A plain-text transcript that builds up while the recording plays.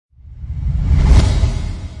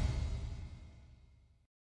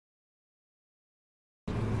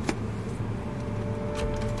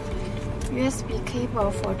USB cable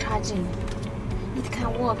for charging. It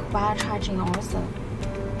can work while charging also.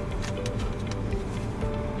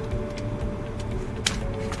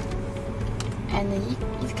 And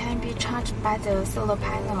it can be charged by the solar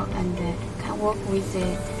panel and can work with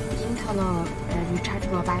the internal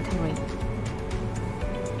rechargeable battery.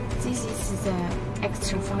 This is the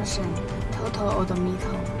extra function, total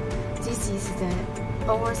odometer. This is the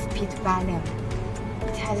overspeed value.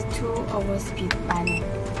 It has two overspeed values.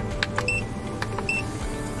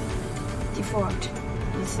 Default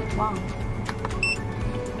is 1,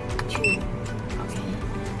 2, okay,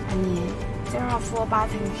 and there are 4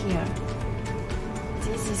 buttons here.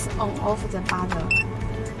 This is on-off the button,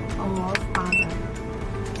 on-off button.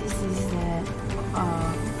 This is the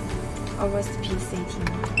overspeed setting,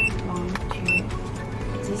 1,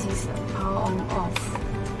 2. This is power on-off.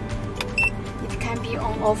 It can be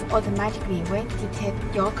on-off automatically when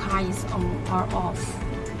detect your car is on or off.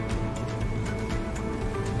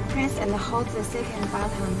 Press and hold the second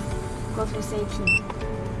button. Go to setting.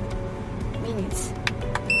 Minutes.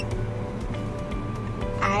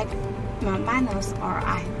 Add, minus or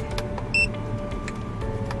add.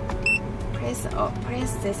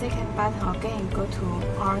 Press the second button again. Go to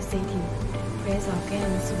R setting. Press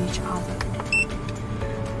again. Switch other.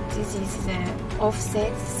 This is the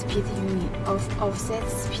offset speed unit. Offset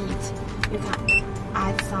speed. You can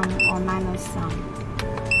add some or minus some.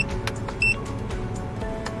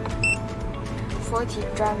 40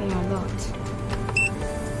 driving alert.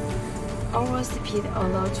 Overspeed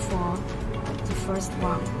alert for the first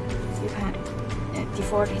one. You can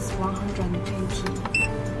default is 120.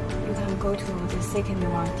 You can go to the second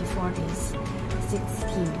one. Default is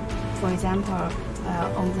 16. For example,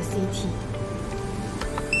 on the city.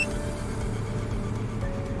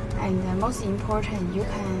 And most important, you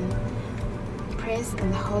can press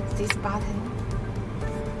and hold this button.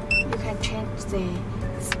 You can change the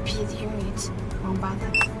speed unit, one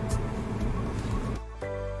button.